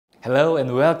Hello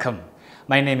and welcome.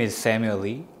 My name is Samuel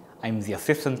Lee. I'm the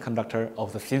assistant conductor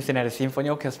of the Cincinnati Symphony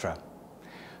Orchestra.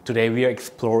 Today we are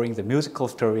exploring the musical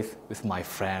stories with my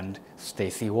friend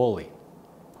Stacy Woolley.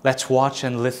 Let's watch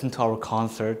and listen to our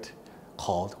concert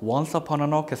called Once Upon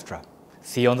an Orchestra.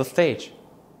 See you on the stage.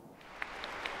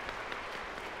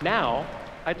 Now,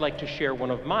 I'd like to share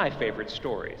one of my favorite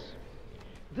stories.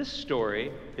 This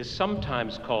story is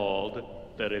sometimes called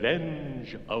The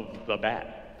Revenge of the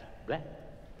Bat. Blah.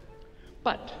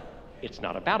 But it's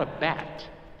not about a bat.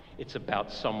 It's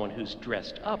about someone who's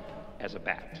dressed up as a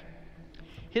bat.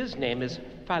 His name is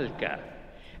Falke,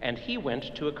 and he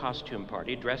went to a costume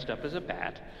party dressed up as a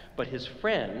bat, but his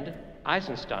friend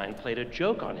Eisenstein played a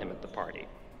joke on him at the party.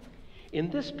 In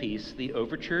this piece, the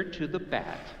Overture to the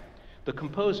Bat, the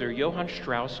composer Johann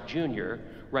Strauss Jr.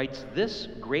 writes this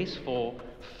graceful,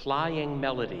 flying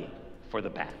melody for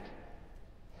the bat.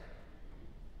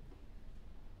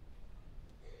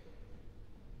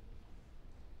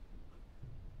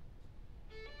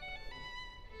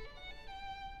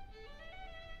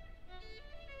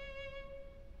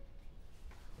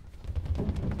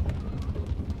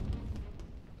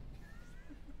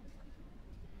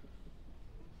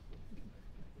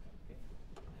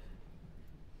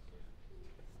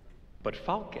 But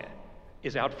Falke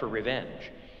is out for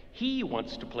revenge. He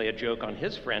wants to play a joke on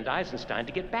his friend Eisenstein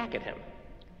to get back at him.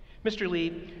 Mr.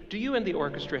 Lee, do you and the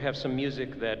orchestra have some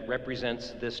music that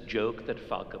represents this joke that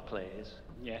Falke plays?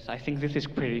 Yes, I think this is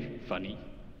pretty funny.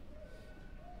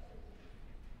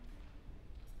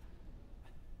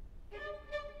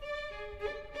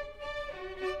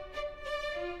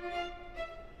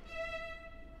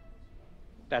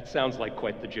 That sounds like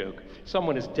quite the joke.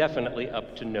 Someone is definitely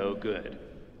up to no good.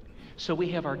 So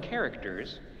we have our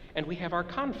characters, and we have our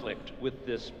conflict with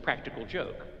this practical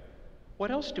joke. What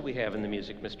else do we have in the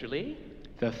music, Mr. Lee?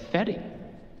 The setting.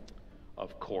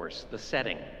 Of course, the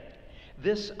setting.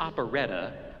 This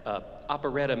operetta,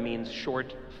 operetta means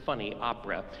short, funny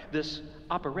opera. This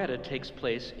operetta takes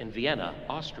place in Vienna,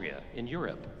 Austria, in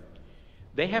Europe.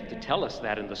 They have to tell us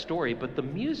that in the story, but the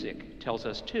music tells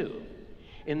us too.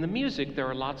 In the music, there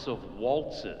are lots of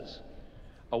waltzes.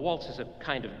 A waltz is a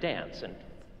kind of dance, and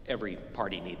every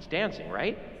party needs dancing,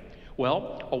 right?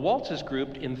 Well, a waltz is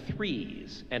grouped in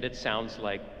threes, and it sounds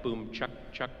like boom, chuck,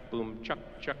 chuck, boom, chuck,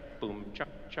 chuck, boom, chuck,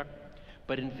 chuck.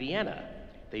 But in Vienna,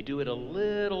 they do it a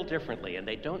little differently, and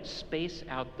they don't space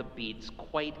out the beats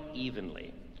quite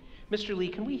evenly. Mr. Lee,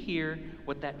 can we hear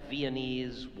what that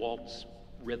Viennese waltz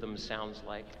rhythm sounds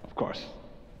like? Of course.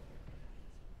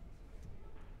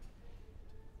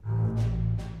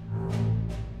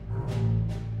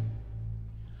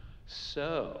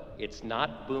 So, it's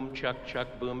not boom, chuck, chuck,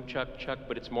 boom, chuck, chuck,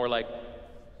 but it's more like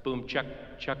boom, chuck,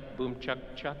 chuck, boom, chuck,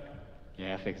 chuck?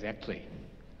 Yes, exactly.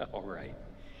 All right.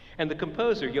 And the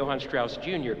composer, Johann Strauss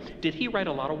Jr., did he write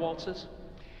a lot of waltzes?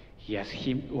 Yes,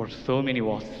 he wrote so many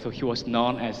waltzes, so he was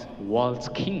known as Waltz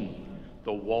King.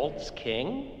 The Waltz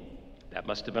King? That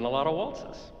must have been a lot of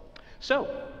waltzes.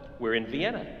 So, we're in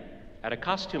Vienna at a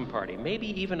costume party, maybe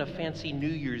even a fancy New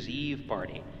Year's Eve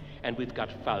party. And we've got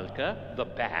Falke, the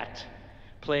bat,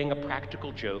 playing a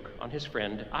practical joke on his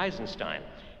friend Eisenstein.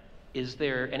 Is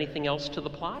there anything else to the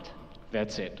plot?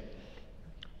 That's it.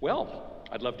 Well,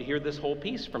 I'd love to hear this whole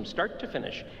piece from start to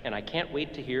finish, and I can't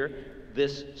wait to hear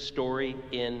this story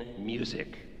in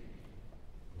music.